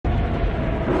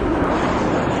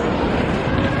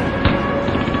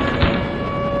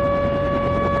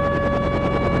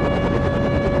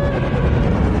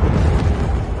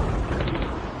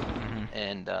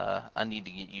need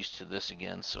to get used to this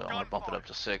again, so I'm gonna bump it up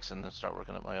to 6 and then start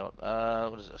working up my own.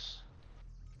 What is this?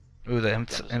 Ooh, the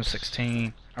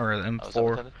M16 or the Oh, is that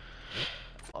what M4. that is?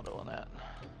 Auto on that.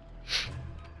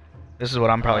 This is what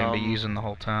I'm probably gonna be using the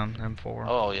whole time. M4.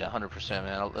 Oh yeah, 100%,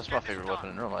 man. That's my favorite weapon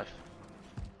in real life.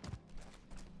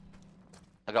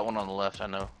 I got one on the left, I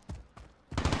know.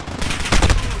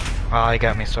 Oh, he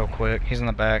got me so quick. He's in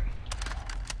the back.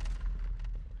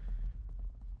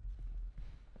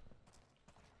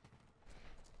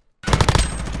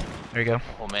 There you go.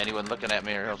 Oh man, he wasn't looking at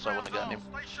me or else I wouldn't have gotten him.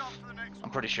 I'm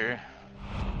pretty sure.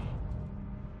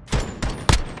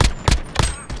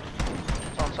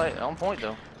 It's on site, on point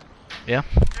though. Yeah.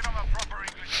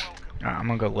 Alright, I'm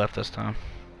gonna go left this time.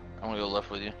 I'm gonna go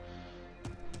left with you.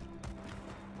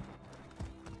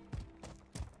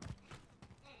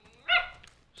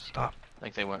 Stop. I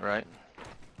think they went right.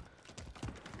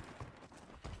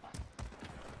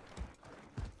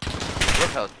 Look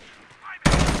how...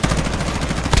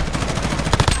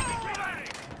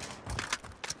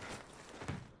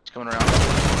 He's coming around.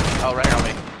 Oh, right on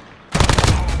me.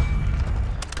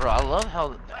 Bro, I love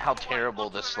how terrible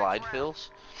this slide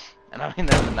feels. And I mean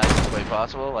that in the nicest way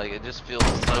possible. Like, it just feels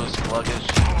so sluggish.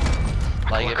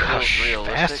 Like, it feels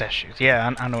realistic. Fast issues.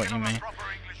 Yeah, I know what you mean.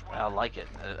 I like it.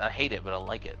 I hate it, but I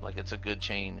like it. Like, it's a good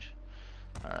change.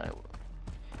 Alright.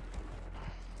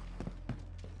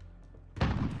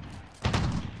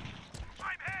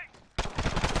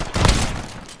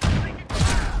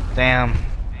 Damn.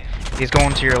 He's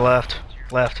going to your left.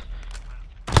 Left.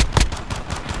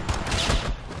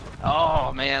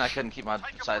 Oh, man, I couldn't keep my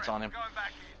sights on him.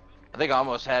 I think I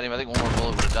almost had him. I think one more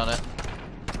bullet would have done it.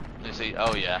 Let me see.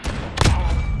 Oh, yeah.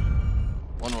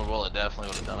 One more bullet definitely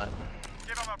would have done it.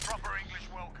 Give them a proper English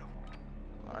welcome.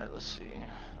 Alright, let's see.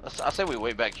 I say we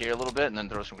wait back here a little bit and then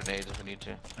throw some grenades if we need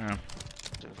to. Yeah.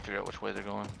 To figure out which way they're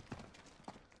going.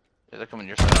 Yeah, they're coming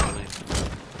your side, I believe.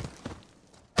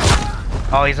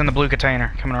 Oh, he's in the blue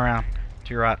container, coming around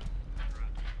to your right.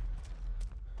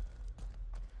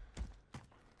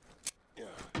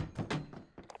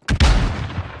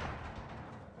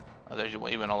 Oh, there's your,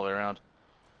 he went all the way around.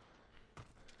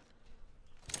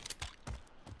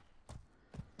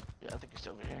 Yeah, I think he's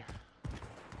still over here.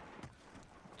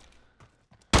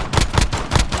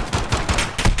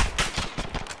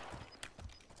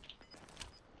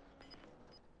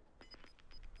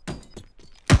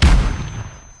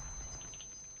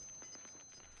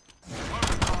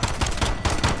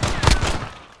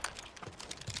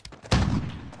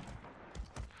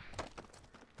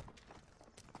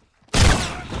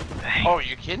 Oh, are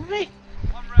you kidding me?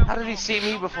 How did he see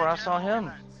me before I saw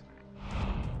him?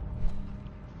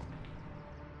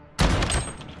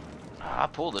 I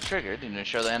pulled the trigger. It didn't even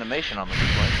show the animation on the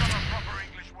display.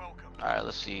 Alright,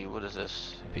 let's see. What is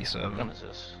this? MP7. What gun is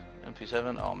this?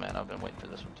 MP7? Oh man, I've been waiting for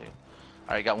this one too.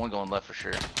 Alright, got one going left for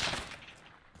sure.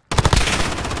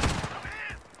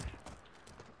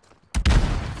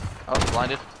 Oh,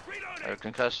 blinded. Or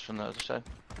concussed from the other side.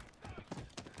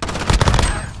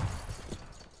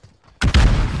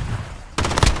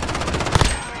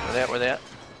 Where they at?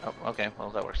 Oh, okay,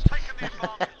 well that works.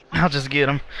 I'll just get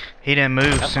him. He didn't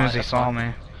move as soon as he saw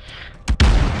me.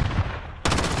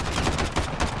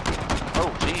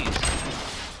 Oh, jeez.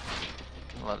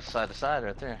 A lot of side to side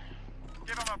right there.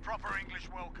 Give them a proper English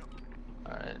welcome.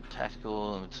 Alright,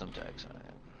 tactical and some tags.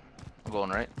 Alright. I'm going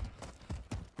right.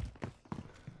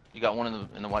 You got one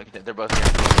in the white container. They're both here.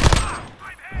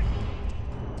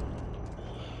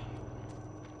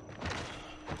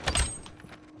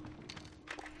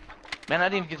 Man, I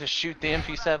didn't even get to shoot the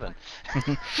MP7.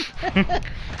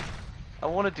 I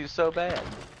wanted to so bad.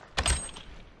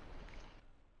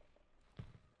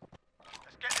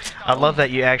 I love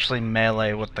that you actually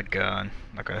melee with the gun,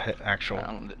 like a actual.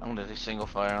 I'm gonna do single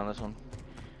fire on this one.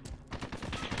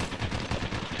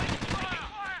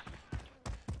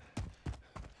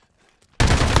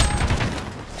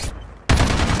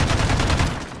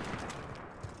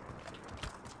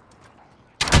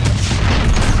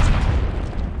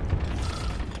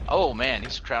 Oh man,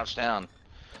 he's crouched down.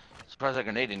 Surprised that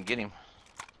grenade didn't get him.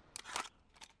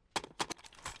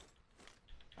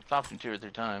 I popped him 2 or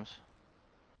 3 times.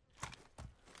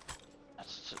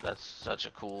 That's such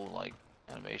a cool like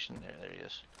animation. There he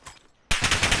is.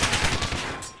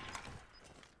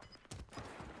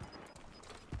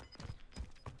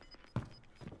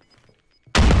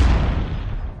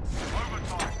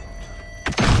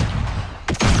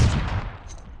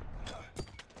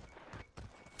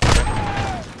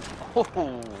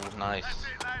 Oh, nice. That's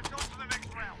it, lads. On to the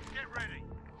next round. Get ready.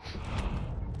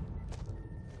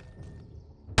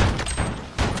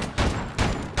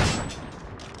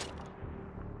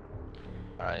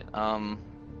 Alright,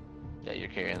 yeah, you're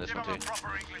carrying this Give one them a too.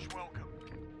 proper English welcome.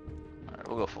 Alright,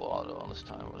 we'll go full auto on this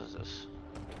time. What is this?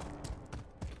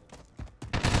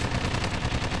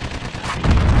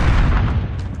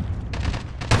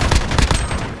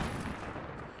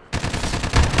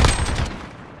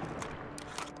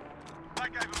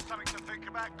 That gave us something to think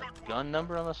about. Good work. Gun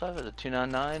number on the side of it, a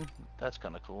 299? That's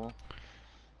kind of cool.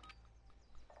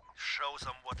 Show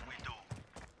them what we do.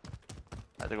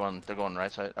 They're going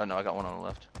right side. Oh no, I got one on the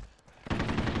left.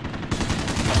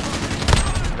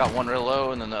 I got one real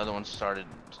low, and then the other one started.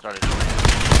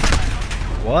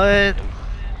 What?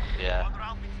 Yeah. One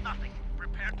round means nothing.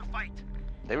 Prepare to fight.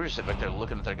 They were just sitting back there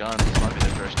looking at their guns. This might be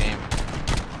their first game.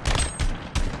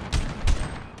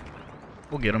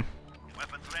 We'll get him.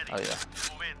 Weapons ready. Oh yeah.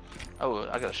 Move in. Oh,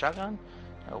 I got a shotgun?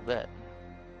 I'll bet.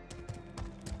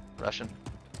 Russian.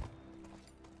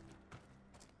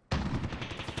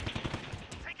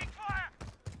 Taking fire.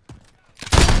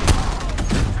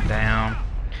 Down.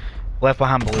 Left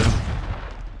behind blue.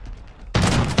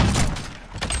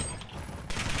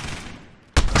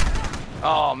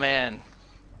 Oh man.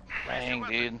 Dang,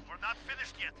 Weapon. dude. We're not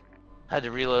finished yet. I had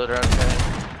to reload right away.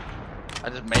 I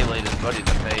just meleeed his buddy in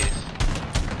the face.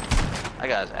 That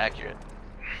guy's accurate.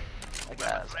 That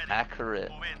guy's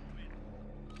accurate. Move in.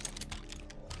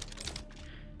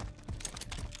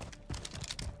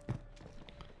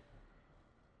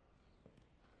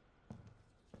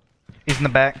 He's in the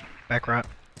back. Back right.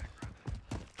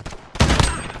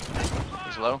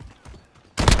 He's low.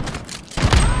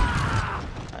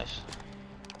 Nice.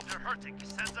 They're hurting.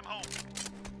 Send them home.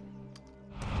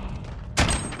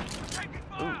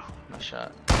 Ooh, nice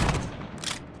shot.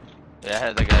 Yeah, I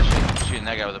had that guy shooting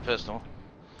that guy with a pistol.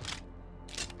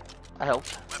 I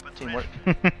helped. Teamwork.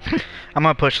 I'm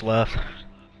gonna push left.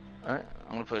 Alright,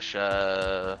 I'm gonna push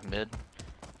mid.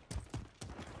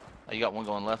 Oh, you got one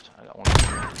going left? I got one.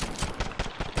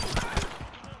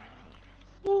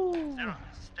 Woo. Sarah,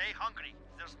 stay hungry.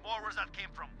 There's more where that came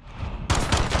from.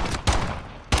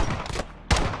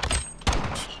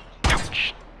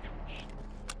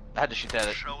 I had to shoot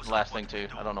that last thing too.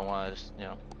 I don't know why. I just, you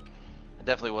know, it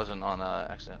definitely wasn't on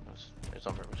accident. It was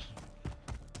on purpose.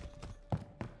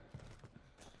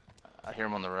 I hear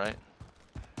him on the right.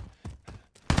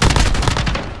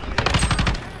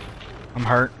 I'm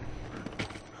hurt.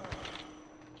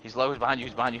 He's low. He's behind you.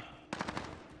 He's behind you.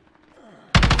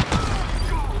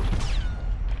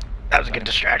 That was a good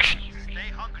distraction. Stay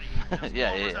hungry.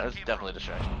 Yeah, that was definitely a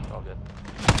distraction. All good.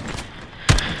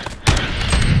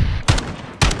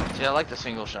 See, I like the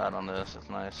single shot on this. It's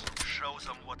nice. Show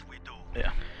them what we do.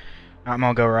 Yeah. I'm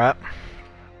gonna go right.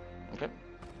 Okay.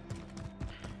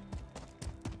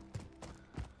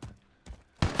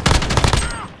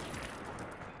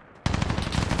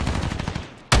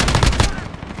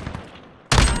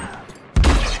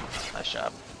 Nice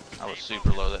job. I was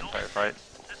super low that entire fight.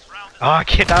 This round is Oh, I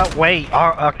cannot wait.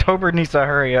 October needs to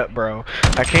hurry up, bro.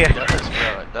 I can't. It does,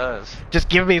 bro. It does. Just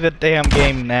give me the damn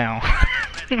game now.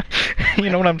 You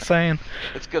know what I'm saying?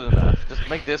 It's good enough. Just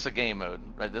make this a game mode.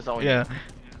 Right? That's all we Yeah. need.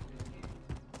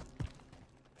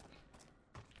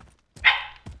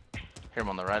 Hear him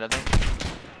on the right, I think.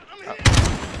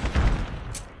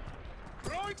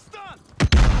 throwing stun.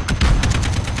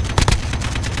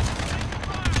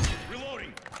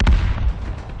 Reloading.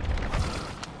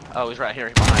 Oh, he's right here.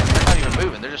 He's behind. They're not even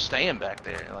moving. They're just staying back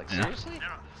there. Like, Yeah. seriously?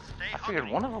 Sarah, stay I figured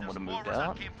hungry. one of them There's would've more moved where that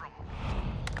out. came from.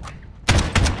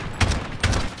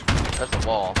 That's a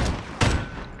wall.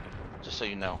 Just so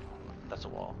you know. That's a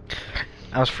wall.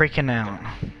 I was freaking out.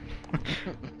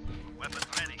 Weapons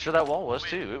ready. Sure that wall was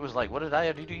too. It was like, what did I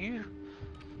have to do to you?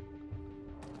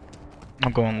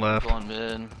 I'm going left. Going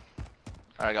mid. Alright,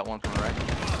 I got one from the right.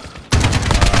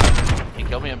 He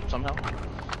killed me somehow.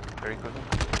 Very quickly.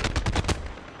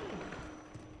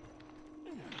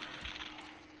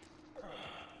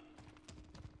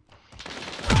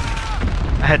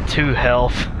 I had 2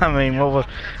 health. I mean, what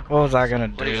was I gonna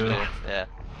What are you do? gonna do? Yeah.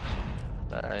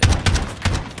 Alright.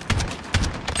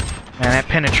 Man, that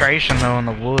penetration though in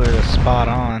the wood is spot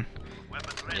on.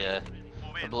 Weapons ready. Yeah.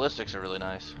 Move The in. ballistics are really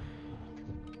nice.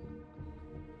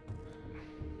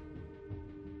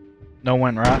 No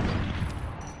went right.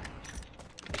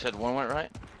 You said one went right?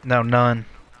 No, none.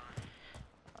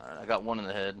 Alright, I got one in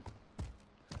the head.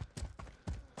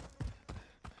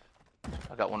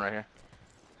 I got one right here.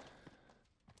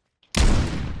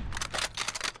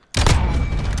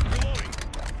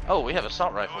 Oh, we have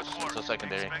assault rifles. Good It's work. a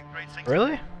secondary. Expect great things.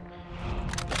 Really?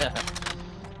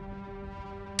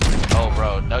 Oh,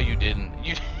 bro, no, you didn't.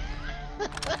 You.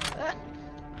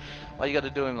 Why you gotta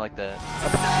do him like that?